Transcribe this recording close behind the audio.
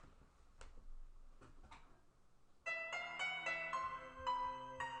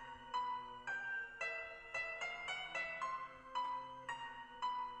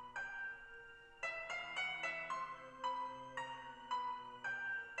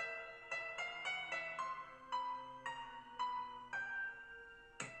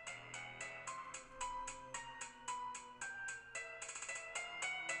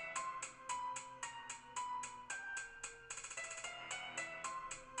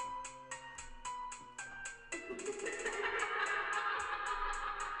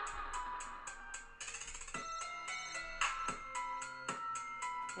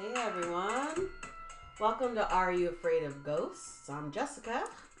Hey everyone. Welcome to Are You Afraid of Ghosts? I'm Jessica.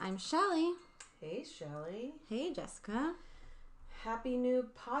 I'm Shelly. Hey Shelly. Hey Jessica. Happy new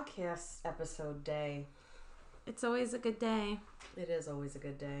podcast episode day. It's always a good day. It is always a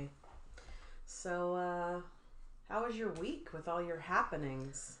good day. So, how was your week with all your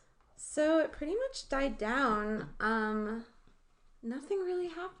happenings? So it pretty much died down. Nothing really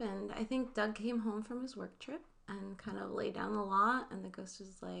happened. I think Doug came home from his work trip and kind of laid down the law, and the ghost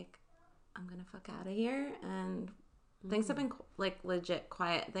was like, I'm gonna fuck out of here. And things have been like legit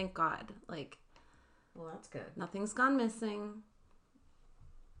quiet, thank God. Like, well, that's good. Nothing's gone missing.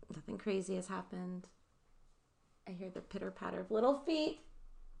 Nothing crazy has happened. I hear the pitter patter of little feet.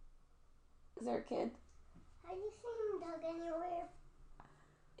 Is there a kid? Have you seen Doug anywhere?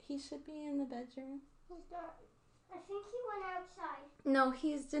 He should be in the bedroom. He's not. I think he went outside. No,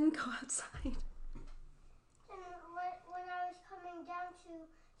 he didn't go outside. And when I was coming down to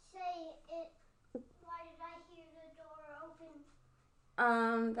say it, why did I hear the door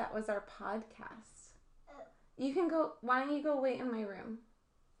open? That was our podcast. Oh. You can go. Why don't you go wait in my room?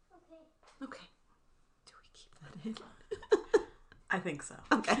 Okay. Okay. Do we keep that in? I think so.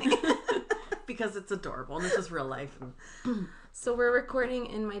 Okay. Because it's adorable and this is real life. So we're recording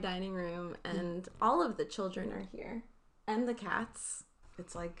in my dining room, and all of the children are here, and the cats.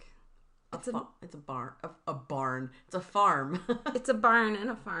 It's like It's a barn. A barn. It's a farm. It's a barn and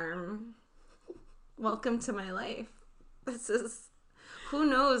a farm. Welcome to my life. This is. Who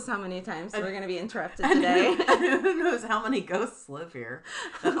knows how many times we're going to be interrupted today. And who knows how many ghosts live here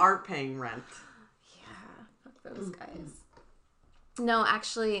that aren't paying rent. Yeah, fuck those guys. No,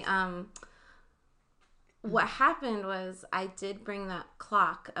 actually, what happened was I did bring that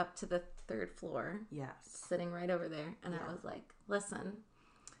clock up to the 3rd floor. Yes. Sitting right over there. And I was like, listen,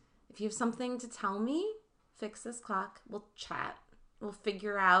 if you have something to tell me, fix this clock. We'll chat. We'll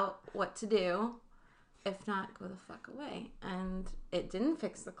figure out what to do. If not, go the fuck away. And it didn't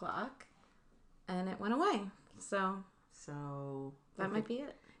fix the clock. And it went away. So that might be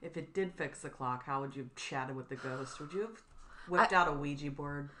it. If it did fix the clock, how would you have chatted with the ghost? Would you have whipped out a Ouija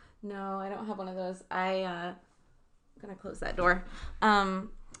board? No, I don't have one of those. I'm gonna close that door.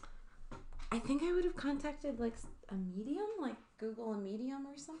 I think I would have contacted like a medium, like Google a medium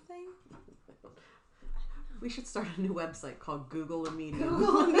or something. We should start a new website called Google a Medium.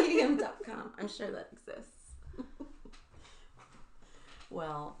 GoogleAmedium.com. I'm sure that exists.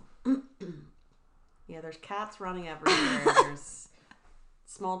 Well, yeah, there's cats running everywhere. There's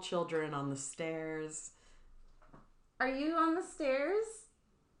small children on the stairs. Are you on the stairs?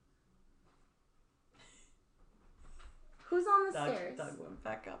 Who's on the stairs? Doug went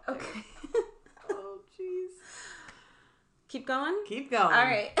back up there. Okay. Oh, jeez. Keep going? Keep going. All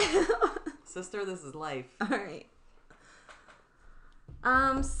right. Sister, this is life. All right.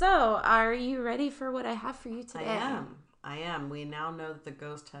 So are you ready for what I have for you today? I am. We now know that the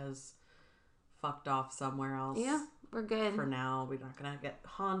ghost has fucked off somewhere else. Yeah, we're good. For now, we're not going to get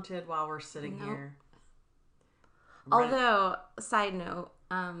haunted while we're sitting here. Although, side note,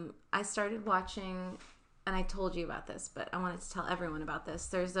 I started watching, and I told you about this, but I wanted to tell everyone about this.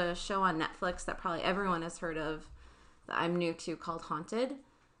 There's a show on Netflix that probably everyone has heard of that I'm new to called Haunted.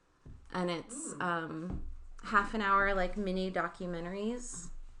 And it's half an hour like mini documentaries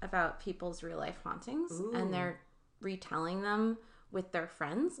about people's real life hauntings. Ooh. And they're retelling them with their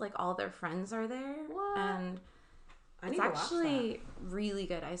friends. Like all their friends are there. What? And it's actually really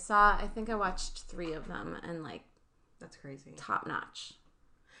good. I think I watched 3 of them, and like that's crazy. Top notch.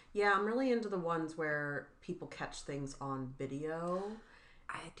 Yeah, I'm really into the ones where people catch things on video.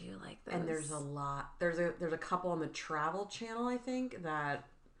 I do like those. And there's a lot. There's a couple on the Travel Channel, I think, that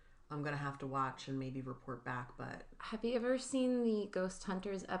I'm going to have to watch and maybe report back. But have you ever seen the Ghost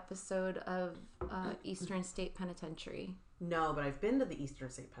Hunters episode of Eastern State Penitentiary? No, but I've been to the Eastern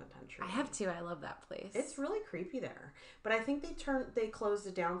State Penitentiary. I have too. I love that place. It's really creepy there. But I think they closed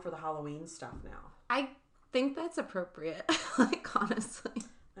it down for the Halloween stuff now. I think that's appropriate, like honestly.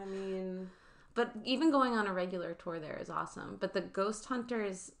 I mean, but even going on a regular tour there is awesome. But the Ghost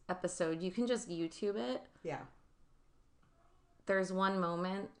Hunters episode, you can just YouTube it. Yeah. There's one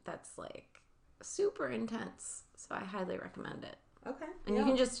moment that's like super intense, so I highly recommend it. Okay. And you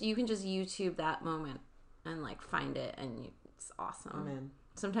can just YouTube that moment and like find it, and it's awesome. I'm in.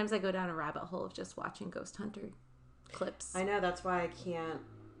 Sometimes I go down a rabbit hole of just watching Ghost Hunter clips. I know, that's why I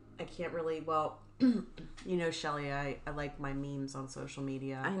can't really, well, you know, Shelly, I like my memes on social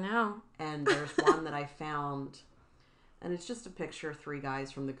media. I know. And there's one that I found, and it's just a picture of 3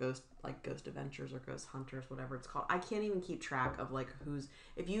 guys from the Ghost Adventures or Ghost Hunters, whatever it's called. I can't even keep track of like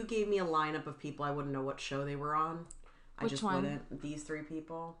if you gave me a lineup of people, I wouldn't know what show they were on. I Which just one? wouldn't. These 3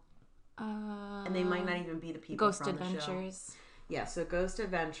 people. And they might not even be the people Ghost from the show. Adventures. Yeah, so Ghost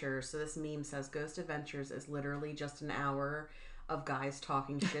Adventures. So this meme says Ghost Adventures is literally just an hour of guys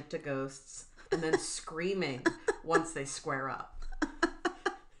talking shit to ghosts and then screaming once they square up.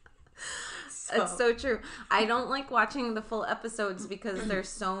 It's so true. I don't like watching the full episodes because there's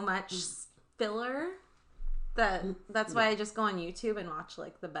so much filler that's why I just go on YouTube and watch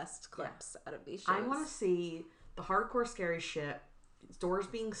like the best clips out of these shows. I want to see the hardcore scary shit, doors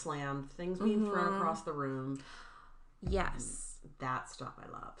being slammed, things being thrown across the room. Yes. That stuff I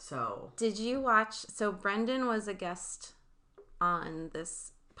love. So, did you watch? So Brendan was a guest on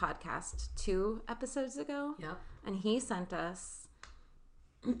this podcast 2 episodes ago. yep. And he sent us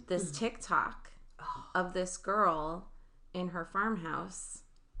this TikTok of this girl in her farmhouse,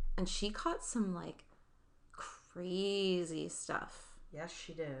 and she caught some like crazy stuff. Yes,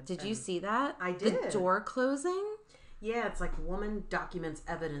 she did. Did you see that? I did. The door closing? Yeah, it's like woman documents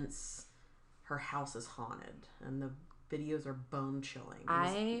evidence her house is haunted, and the videos are bone chilling.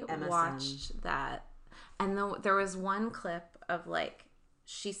 I watched that, and there was one clip of like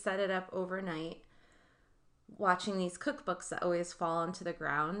she set it up overnight, watching these cookbooks that always fall onto the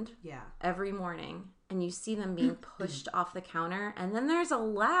ground. Yeah. Every morning, and you see them being pushed off the counter, and then there's a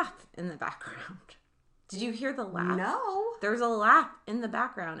laugh in the background. Did you hear the laugh? No. There's a laugh in the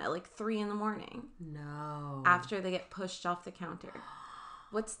background at like 3 a.m. No. after they get pushed off the counter.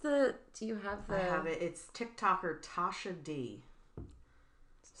 Do you have the... I have it. It's TikToker Tasha D.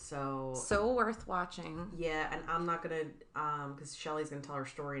 So worth watching. Yeah, and I'm not gonna, because Shelly's gonna tell her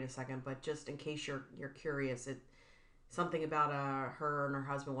story in a second, but just in case you're curious, something about her and her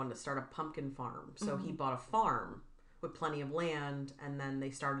husband wanted to start a pumpkin farm. So he bought a farm with plenty of land, and then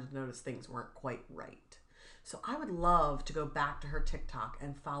they started to notice things weren't quite right. So I would love to go back to her TikTok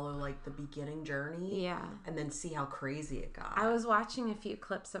and follow like the beginning journey. Yeah. And then see how crazy it got. I was watching a few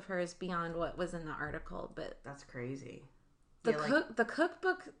clips of hers beyond what was in the article, but That's crazy. the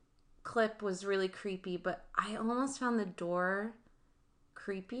cookbook clip was really creepy, but I almost found the door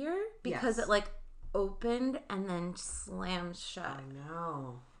creepier because Yes. it like opened and then slammed shut. I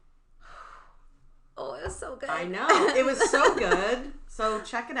know. Oh, it was so good. I know. It was so good. So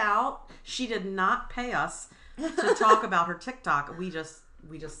check it out. She did not pay us to talk about her TikTok. We just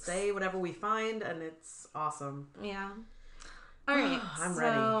say whatever we find, and it's awesome. Yeah. All right. I'm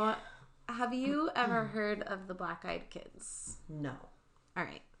ready. Have you ever heard of the Black Eyed Kids? No. All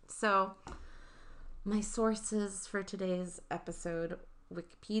right. So my sources for today's episode: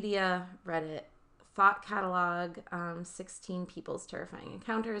 Wikipedia, Reddit, Thought Catalog, 16 People's Terrifying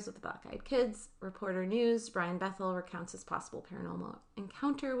Encounters with the Black Eyed Kids, Reporter News, Brian Bethel recounts his possible paranormal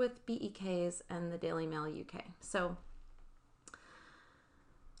encounter with BEKs, and the Daily Mail UK. So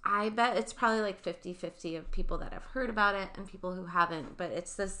I bet it's probably like 50-50 of people that have heard about it and people who haven't, but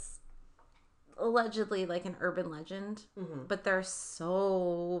it's this allegedly like an urban legend, but there's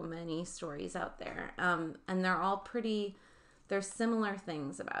so many stories out there, and they're all there's similar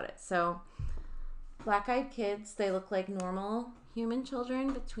things about it. So Black Eyed Kids, they look like normal human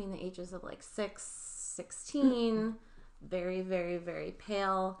children between the ages of like 16, very, very, very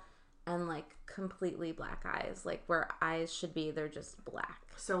pale, and like completely black eyes. Like where eyes should be, they're just black.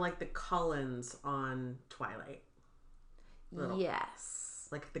 So like the Cullens on Twilight. Little. Yes.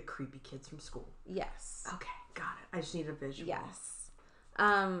 Like the creepy kids from school. Yes. Okay, got it. I just need a visual. Yes.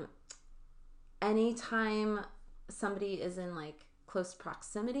 Anytime somebody is in like close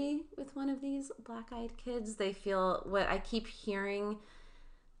proximity with one of these black-eyed kids, they feel, what I keep hearing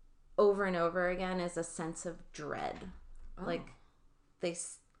over and over again is a sense of dread. Like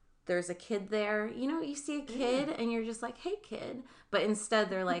there's a kid there, you see a kid and you're just like, hey kid, but instead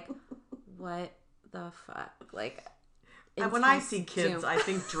they're like, what the fuck? Like when I see kids, I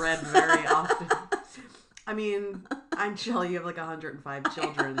think dread very often. I mean, I'm Shelly, you have like 105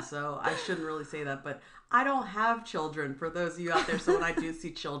 children, so I shouldn't really say that, but I don't have children, for those of you out there, so when I do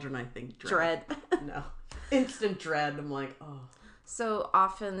see children, I think dread. No. Instant dread. I'm like, oh. So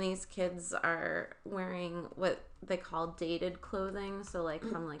often these kids are wearing what they call dated clothing, so like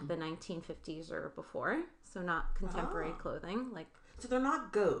from like the 1950s or before, so not contemporary clothing. Like, so they're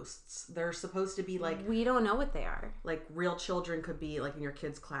not ghosts. They're supposed to be like, we don't know what they are. Like real children could be like in your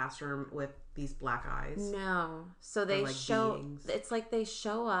kid's classroom with these black eyes. No. So they like show beings. It's like they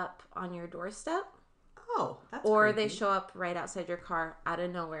show up on your doorstep. Oh, that's or creepy. they show up right outside your car out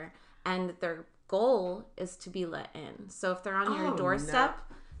of nowhere, and their goal is to be let in. So if they're on your doorstep,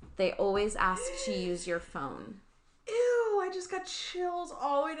 they always ask to use your phone. Ew, I I just got chills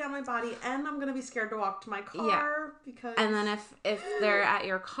all the way down my body, and I'm gonna be scared to walk to my car because. And then if they're at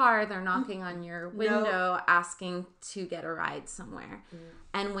your car, they're knocking on your window asking to get a ride somewhere,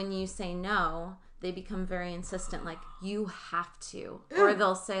 and when you say no, they become very insistent, like you have to, or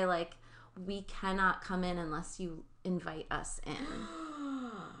they'll say like, we cannot come in unless you invite us in.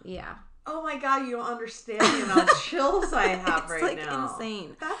 Yeah. Oh my God, you don't understand the amount of chills I have right now. It's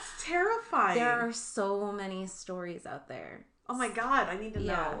insane. That's terrifying. There are so many stories out there. Oh my God, I need to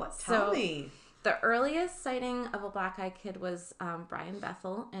know. Tell me. The earliest sighting of a black-eyed kid was Brian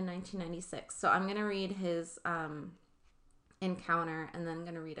Bethel in 1996. So I'm going to read his encounter, and then I'm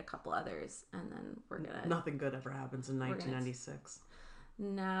going to read a couple others, and then we're going to... Nothing good ever happens in 1996.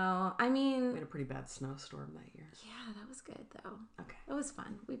 No, I mean... We had a pretty bad snowstorm that year. Yeah, that was good, though. Okay. It was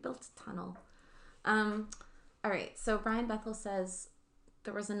fun. We built a tunnel. All right, so Brian Bethel says,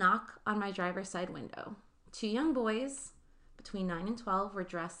 there was a knock on my driver's side window. 2 young boys, between 9 and 12, were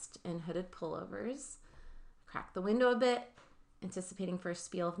dressed in hooded pullovers. Cracked the window a bit, anticipating for a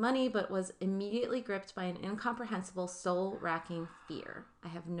spiel of money, but was immediately gripped by an incomprehensible, soul-racking fear. I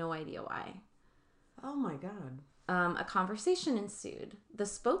have no idea why. Oh my God. A conversation ensued. The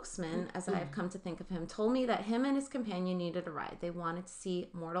spokesman, as I have come to think of him, told me that him and his companion needed a ride. They wanted to see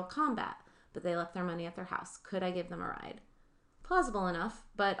Mortal Kombat, but they left their money at their house. Could I give them a ride? Plausible enough,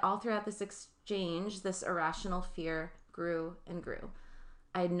 but all throughout this exchange, this irrational fear grew and grew.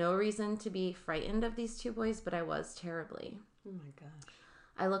 I had no reason to be frightened of these 2 boys, but I was terribly. Oh my gosh.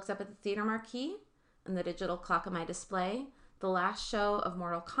 I looked up at the theater marquee and the digital clock on my display. The last show of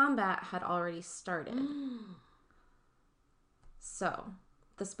Mortal Kombat had already started. So,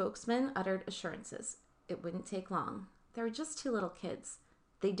 the spokesman uttered assurances. It wouldn't take long. They were just 2 little kids.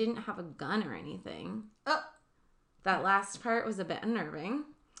 They didn't have a gun or anything. That last part was a bit unnerving.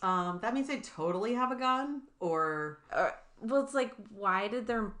 That means they totally have a gun, or... Well, it's like, why did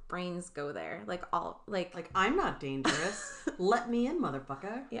their brains go there? Like, I'm not dangerous. Let me in,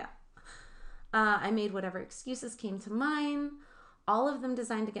 motherfucker. Yeah. I made whatever excuses came to mind, all of them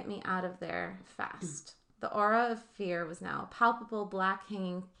designed to get me out of there fast. The aura of fear was now a palpable, black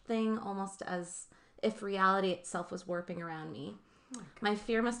hanging thing, almost as if reality itself was warping around me. Oh my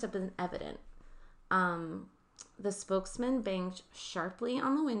fear must have been evident. The spokesman banged sharply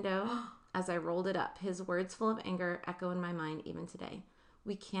on the window as I rolled it up. His words full of anger echo in my mind even today.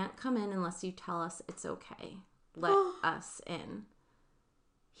 We can't come in unless you tell us it's okay. Let us in.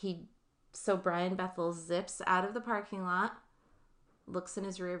 So Brian Bethel zips out of the parking lot, looks in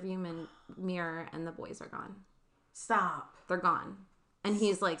his rearview mirror, and the boys are gone. Stop. They're gone. And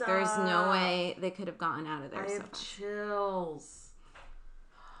he's like, there's no way they could have gotten out of there. I have chills.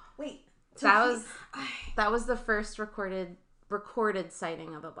 Wait. So that was the first recorded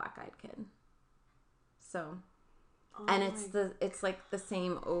sighting of a black-eyed kid. So, and it's like the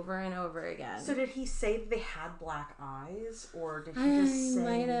same over and over again. So did he say that they had black eyes, or did he just say?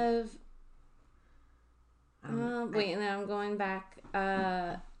 Might have. Wait, no, I'm going back.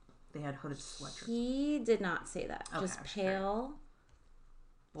 They had hooded sweatshirts. He did not say that. Okay, just pale.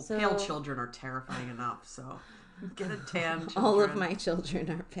 Well, pale children are terrifying enough, so get a tan children. All of my children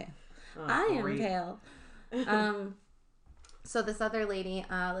are pale. Oh, I am pale. So this other lady,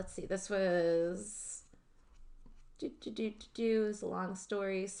 let's see, this was is a long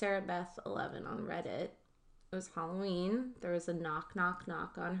story. Sarah Beth 11 on Reddit. It was Halloween. There was a knock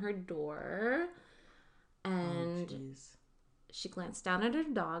on her door, and she glanced down at her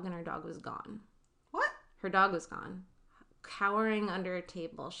dog, and her dog was gone. What? Her dog was gone, cowering under a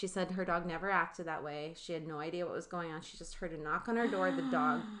table. She said her dog never acted that way. She had no idea what was going on. She just heard a knock on her door. The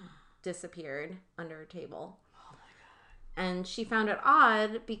dog disappeared under a table. Oh my God. And she found it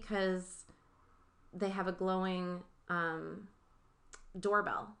odd because they have a glowing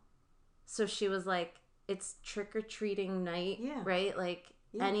doorbell. So she was like, it's trick-or-treating night, right? Like,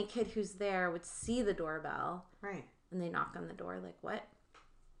 any kid who's there would see the doorbell. Right. And they knock on the door, like, what?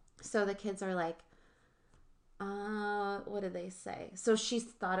 So the kids are like, what did they say? So she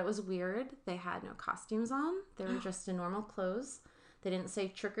thought it was weird. They had no costumes on. They were just in normal clothes. They didn't say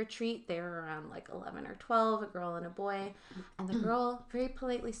trick or treat. They were around like 11 or 12, a girl and a boy. And the girl very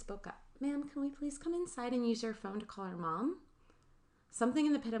politely spoke up. Ma'am, can we please come inside and use your phone to call our mom? Something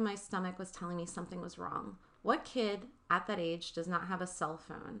in the pit of my stomach was telling me something was wrong. What kid at that age does not have a cell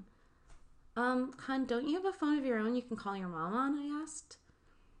phone? Hun, don't you have a phone of your own you can call your mom on? I asked.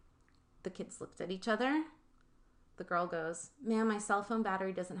 The kids looked at each other. The girl goes, ma'am, my cell phone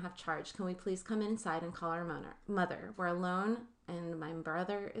battery doesn't have charge. Can we please come inside and call our mother? We're alone and my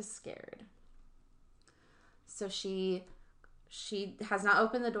brother is scared. So she has not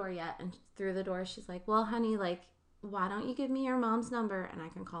opened the door yet. And through the door, she's like, well, honey, like, why don't you give me your mom's number and I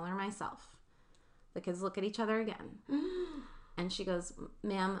can call her myself? The kids look at each other again. And she goes,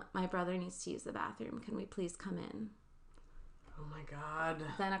 ma'am, my brother needs to use the bathroom. Can we please come in? Oh my God.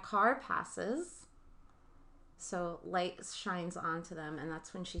 Then a car passes. So light shines onto them. And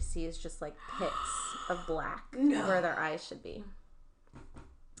that's when she sees just like pits of black where their eyes should be.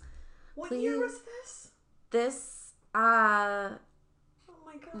 What year was this? This, oh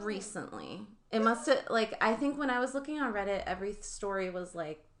my God. Recently. It must have, like, I think when I was looking on Reddit, every story was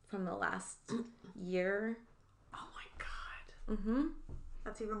like from the last year. Oh my God. Mm-hmm.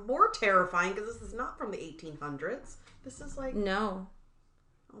 That's even more terrifying because this is not from the 1800s. This is like... No.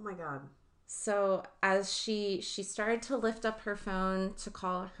 Oh my God. So as she started to lift up her phone to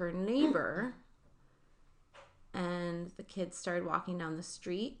call her neighbor, and the kids started walking down the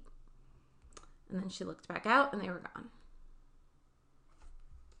street, and then she looked back out and they were gone.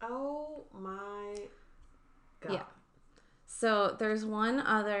 Oh my God. Yeah. So there's one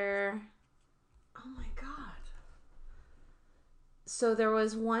other... Oh my God. So there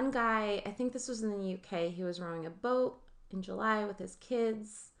was one guy, I think this was in the UK, he was rowing a boat in July with his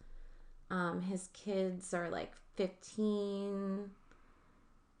kids. His kids are like 15,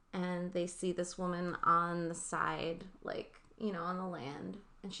 and they see this woman on the side, like, you know, on the land,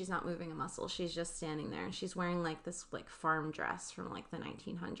 and she's not moving a muscle. She's just standing there, and she's wearing like this like farm dress from like the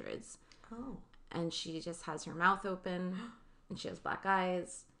 1900s. Oh. And she just has her mouth open, and she has black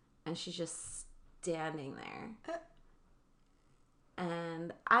eyes, and she's just standing there.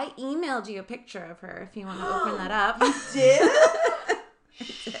 And I emailed you a picture of her if you want to open that up. You did?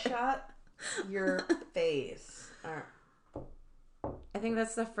 Shut your face. All right. I think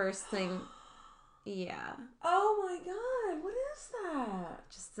that's the first thing. Yeah. Oh my God. What is that?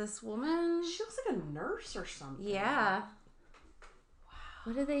 Just this woman. She looks like a nurse or something. Yeah. Wow.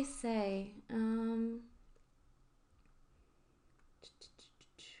 What do they say? Oh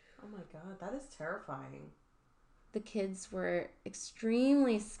my God. That is terrifying. The kids were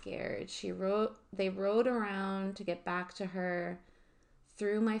extremely scared. They rode around to get back to her,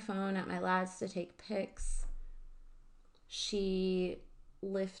 threw my phone at my lads to take pics. She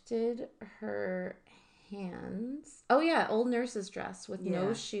lifted her hands. Oh yeah, old nurse's dress with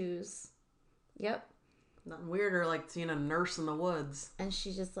no shoes. Yep. Nothing weirder like seeing a nurse in the woods. And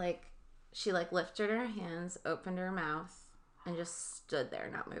she just she lifted her hands, opened her mouth, and just stood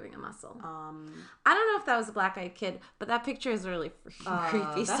there, not moving a muscle. I don't know if that was a black-eyed kid, but that picture is really freaking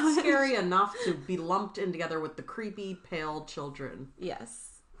creepy. That's scary enough to be lumped in together with the creepy, pale children.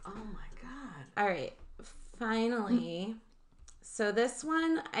 Yes. Oh my God. All right. Finally. So this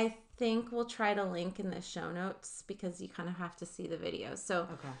one, I think we'll try to link in the show notes because you kind of have to see the video. So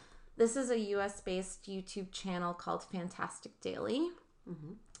This is a US-based YouTube channel called Fantastic Daily.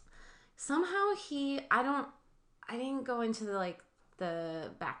 Mm-hmm. Somehow I didn't go into the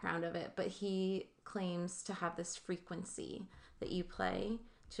background of it, but he claims to have this frequency that you play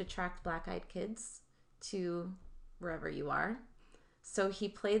to attract black-eyed kids to wherever you are. So he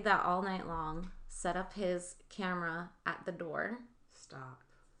played that all night long, set up his camera at the door. Stop.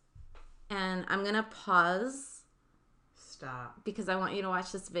 And I'm going to pause. Stop. Because I want you to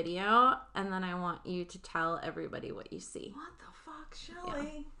watch this video, and then I want you to tell everybody what you see. What the fuck,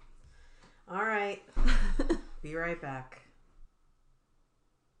 Shelly? Yeah. All right. Be right back.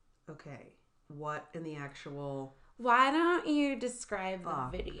 Okay. What in the actual... Why don't you describe the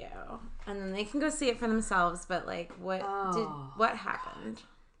video? And then they can go see it for themselves, but what happened? God.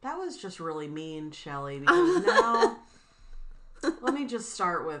 That was just really mean, Shelly, because now let me just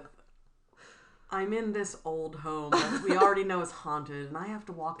start with I'm in this old home that we already know is haunted, and I have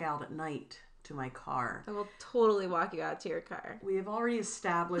to walk out at night to my car. I will totally walk you out to your car. We have already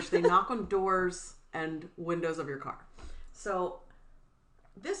established they knock on doors and windows of your car. So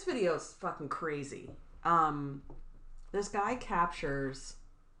this video is fucking crazy. This guy captures,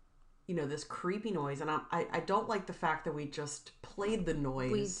 this creepy noise, and I don't like the fact that we just played the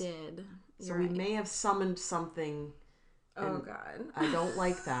noise. We did. So we may have summoned something. Oh God. I don't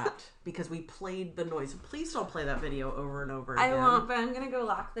like that because we played the noise. Please don't play that video over and over again. I won't, but I'm gonna go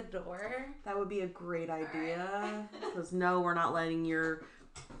lock the door. That would be a great idea. Because no, we're not letting your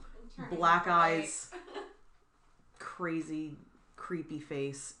black eyes, crazy, creepy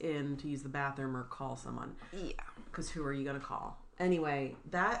face in to use the bathroom or call someone. Yeah. Because who are you gonna call? Anyway,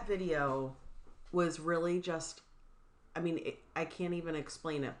 that video was really just, I can't even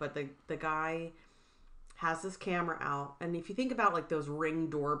explain it, but the guy has this camera out, and if you think about those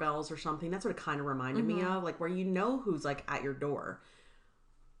Ring doorbells or something, that's what it kind of reminded me of, where who's at your door,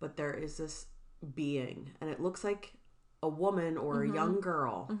 but there is this being, and it looks like a woman or a young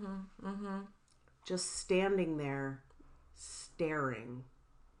girl, just standing there staring.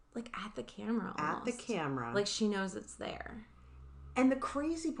 Like at the camera almost. At the camera. Like she knows it's there. And the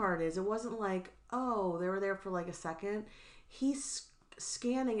crazy part is it wasn't like, oh, they were there for like a second. He's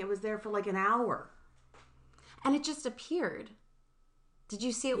scanning. It was there for like an hour. And it just appeared. Did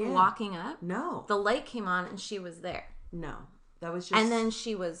you see it walking up? No. The light came on and she was there. No. That was just... And then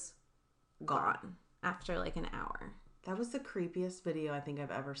she was gone after like an hour. That was the creepiest video I think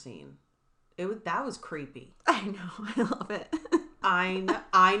I've ever seen. That was creepy. I know. I love it. I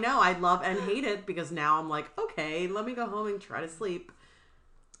know. I love and hate it because now I'm like, okay, let me go home and try to sleep.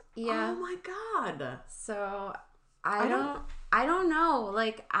 Yeah. Oh my God. So I don't know.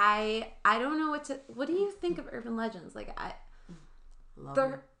 Like I don't know what do you think of urban legends? Like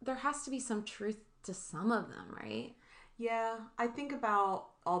there has to be some truth to some of them, right? Yeah. I think about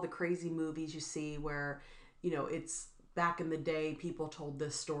all the crazy movies you see where, you know, it's back in the day people told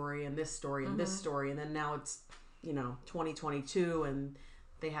this story and this story and this story, and then now it's, you know, 2022 and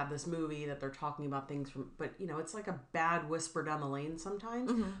they have this movie that they're talking about things from, but you know, it's like a bad whisper down the lane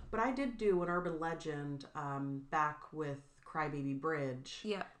sometimes. But I did do an urban legend back with Crybaby Bridge.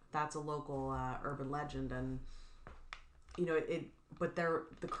 Yeah. That's a local urban legend, and you know, but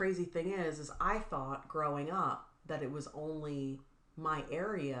the crazy thing is I thought growing up that it was only my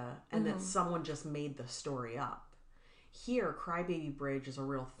area and that someone just made the story up. Here, Crybaby Bridge is a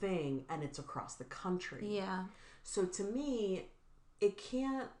real thing and it's across the country. Yeah. So to me,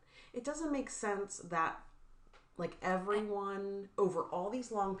 it doesn't make sense that like everyone over all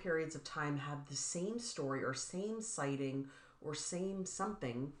these long periods of time have the same story or same sighting or same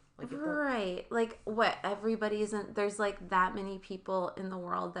something. Like right. Like what everybody isn't, there's like that many people in the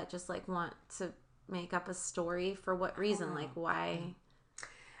world that just like want to make up a story for what reason? Like why,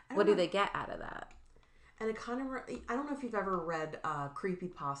 what do they get out of that? And it kind of, I don't know if you've ever read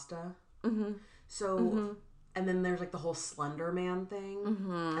Creepypasta. So, and then there's like the whole Slender Man thing,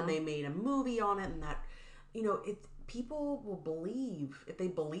 and they made a movie on it, and that, you know, people will believe, if they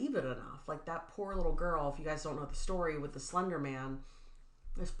believe it enough, like that poor little girl, if you guys don't know the story with the Slender Man,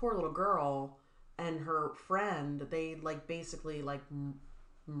 this poor little girl and her friend, they like basically like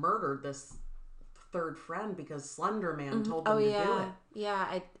murdered this third friend because Slender Man told them to do it.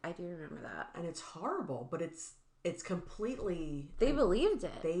 Yeah, I do remember that. And it's horrible, but it's completely... They believed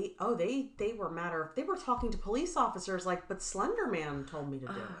it. They were they were talking to police officers like, but Slender Man told me to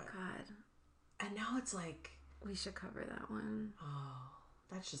do it. Oh, God. And now it's like... We should cover that one. Oh,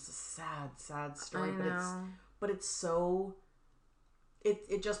 that's just a sad, sad story. I know. But it's so...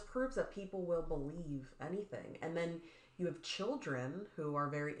 It just proves that people will believe anything. And then you have children who are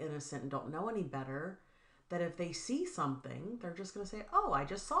very innocent and don't know any better, that if they see something, they're just going to say, oh, I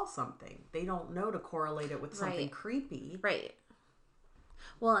just saw something. They don't know to correlate it with something creepy. Right.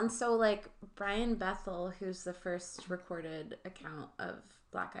 Well, and so like Brian Bethel, who's the first recorded account of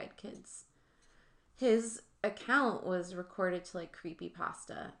Black Eyed Kids, his account was recorded to like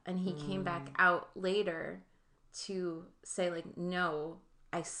Creepypasta, and he came back out later to say like, no,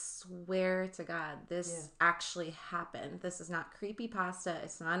 I swear to God, this actually happened. This is not creepypasta.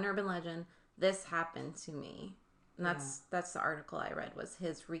 It's not an urban legend. This happened to me. And that's the article I read, was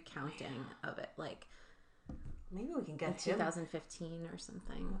his recounting of it. Like, maybe we can get in 2015 or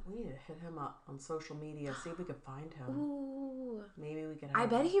something. We need to hit him up on social media, see if we could find him. Ooh. Maybe we could I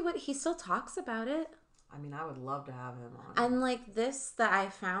bet he would. He still talks about it. I mean, I would love to have him on. And like this that I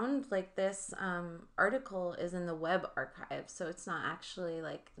found, like this article is in the web archive, so it's not actually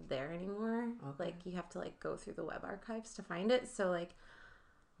like there anymore. Okay. Like you have to like go through the web archives to find it. So like,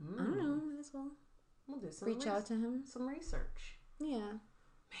 I don't know, might as well. We'll do some reach out to him. Some research. Yeah. Man,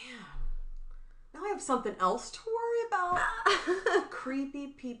 now I have something else to worry about. Creepy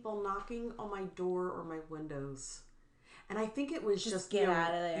people knocking on my door or my windows, and I think it was just get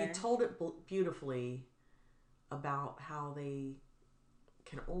out of there. You told it beautifully. About how they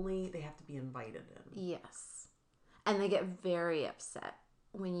have to be invited in. Yes. And they get very upset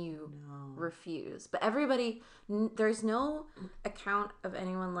when you refuse. But there's no account of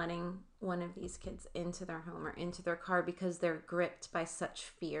anyone letting one of these kids into their home or into their car because they're gripped by such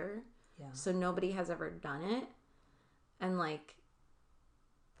fear. Yeah. So nobody has ever done it. And like,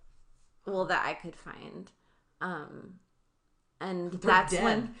 well, that I could find. And that's dead.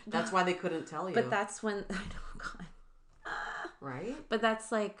 When... That's why they couldn't tell you. But that's when... I know, God. Right? But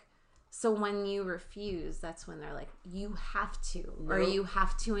that's like... So when you refuse, that's when they're like, you have to. Nope. Or you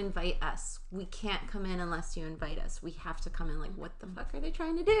have to invite us. We can't come in unless you invite us. We have to come in. Like, what the fuck are they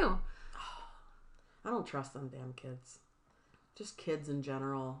trying to do? I don't trust them damn kids. just kids in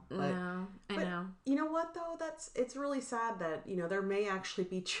general. But, no, I know. You know what though? it's really sad that, you know, there may actually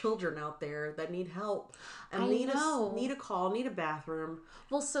be children out there that need help and need a call, need a bathroom.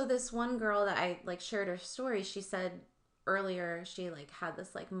 Well, so this one girl that I like shared her story, she said earlier she like had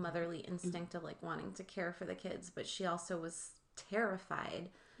this like motherly instinct of like wanting to care for the kids, but she also was terrified.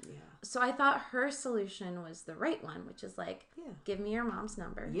 Yeah. So I thought her solution was the right one, which is like, give me your mom's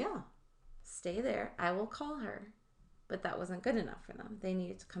number. Yeah. Stay there. I will call her. But that wasn't good enough for them. They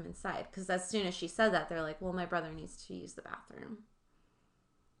needed to come inside. Because as soon as she said that, they're like, well, my brother needs to use the bathroom.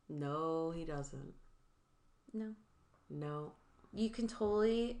 No, he doesn't. No. You can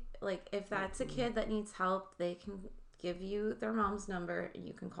totally, like, if that's a kid that needs help, they can give you their mom's number and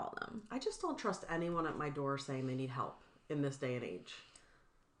you can call them. I just don't trust anyone at my door saying they need help in this day and age.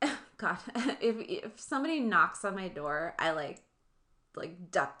 God, if somebody knocks on my door, I like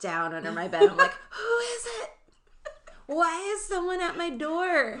duck down under my bed. I'm like, who is it? Why is someone at my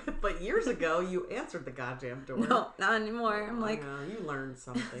door? But years ago, you answered the goddamn door. No, not anymore. I'm like, you learned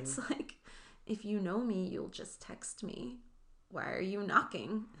something. It's like, if you know me, you'll just text me. Why are you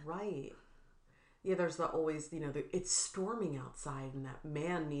knocking? Right. Yeah, there's always, you know, it's storming outside and that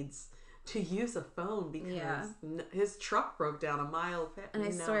man needs to use a phone because his truck broke down a mile. And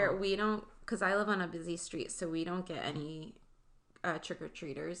I swear, we don't, because I live on a busy street, so we don't get any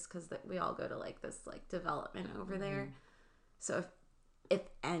trick-or-treaters because we all go to like this like development over there. So if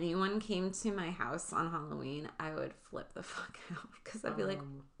anyone came to my house on Halloween, I would flip the fuck out because I'd be like,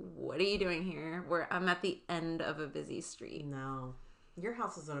 what are you doing here? I'm at the end of a busy street. No. Your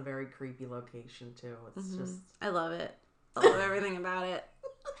house is in a very creepy location too. It's just... I love it. I love everything about it.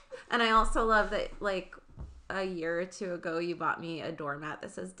 And I also love that like a year or two ago you bought me a doormat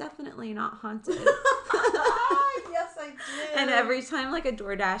that says definitely not haunted. Yes, I did. And every time like a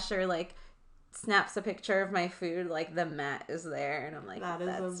DoorDasher like snaps a picture of my food, like the mat is there, and I'm like,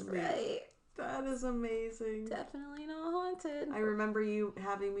 that's right. That is amazing. Definitely not haunted. I remember you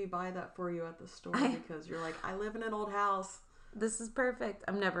having me buy that for you at the store because you're like, I live in an old house. This is perfect.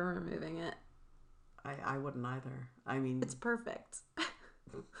 I'm never removing it. I wouldn't either. I mean, it's perfect.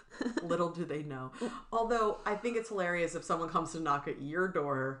 Little do they know. Although I think it's hilarious if someone comes to knock at your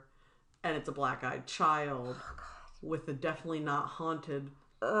door and it's a black-eyed child with a definitely not haunted.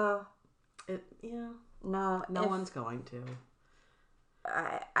 No one's going to.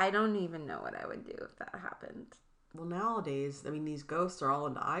 I don't even know what I would do if that happened. Well, nowadays, I mean, these ghosts are all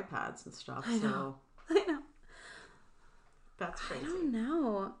into iPads and stuff. I know. That's crazy. I don't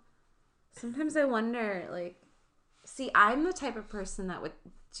know. Sometimes I wonder, like, see, I'm the type of person that would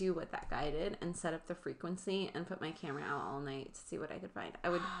do what that guy did and set up the frequency and put my camera out all night to see what I could find. I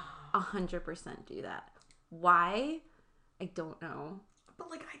would 100% do that. Why? I don't know. But,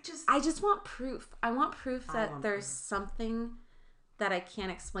 like, I just want proof. I want proof that there's something that I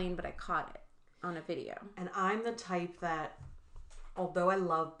can't explain, but I caught it on a video. And I'm the type that, although I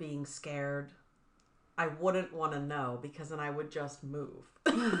love being scared, I wouldn't want to know because then I would just move.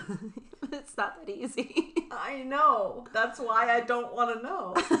 It's not that easy. I know. That's why I don't want to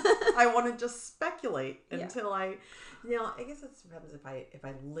know. I want to just speculate until I guess it depends if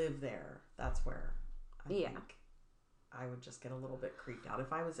I live there. That's where I think I would just get a little bit creeped out.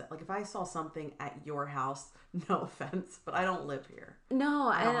 If I saw something at your house, no offense, but I don't live here. No,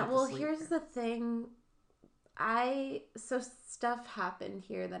 here's the thing. So stuff happened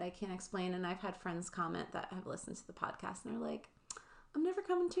here that I can't explain, and I've had friends comment that have listened to the podcast and they're like, I'm never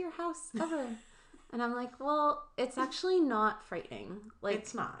coming to your house ever. And I'm like, well, it's actually not frightening. Like,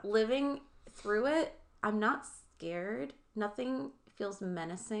 it's not. Living through it, I'm not scared. Nothing feels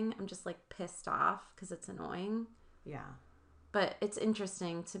menacing. I'm just like pissed off because it's annoying. Yeah. But it's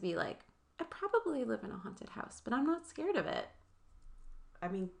interesting to be like, I probably live in a haunted house, but I'm not scared of it. I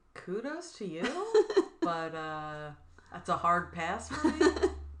mean, kudos to you, but that's a hard pass for me.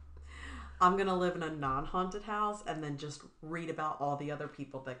 I'm going to live in a non-haunted house and then just read about all the other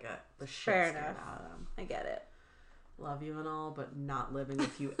people that get the shit scared out of them. I get it. Love you and all, but not living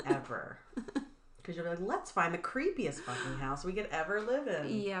with you ever. Because you're like, let's find the creepiest fucking house we could ever live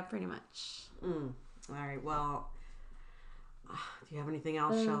in. Yeah, pretty much. All right, well... Do you have anything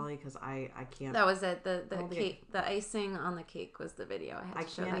else, Shelly? Because I can't. That was it. The cake, the icing on the cake was the video. I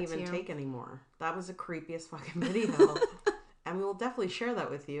can't even take anymore. That was the creepiest fucking video, and we will definitely share that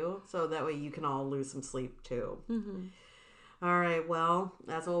with you, so that way you can all lose some sleep too. Mm-hmm. All right. Well,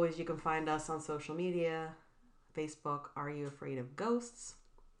 as always, you can find us on social media, Facebook. Are You Afraid of Ghosts?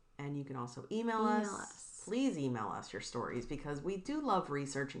 And you can also email us. Please email us your stories because we do love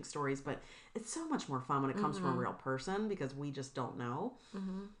researching stories, but it's so much more fun when it comes from a real person because we just don't know.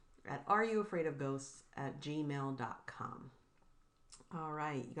 At areyouafraidofghosts@gmail.com. All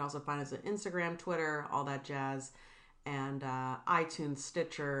right. You can also find us on Instagram, Twitter, all that jazz, and iTunes,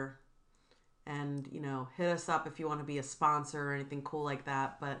 Stitcher, and hit us up if you want to be a sponsor or anything cool like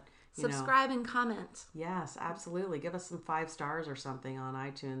that. But subscribe and comment. Yes, absolutely. Give us some 5 stars or something on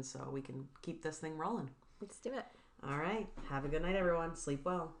iTunes so we can keep this thing rolling. Let's do it. All right. Have a good night, everyone. Sleep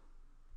well.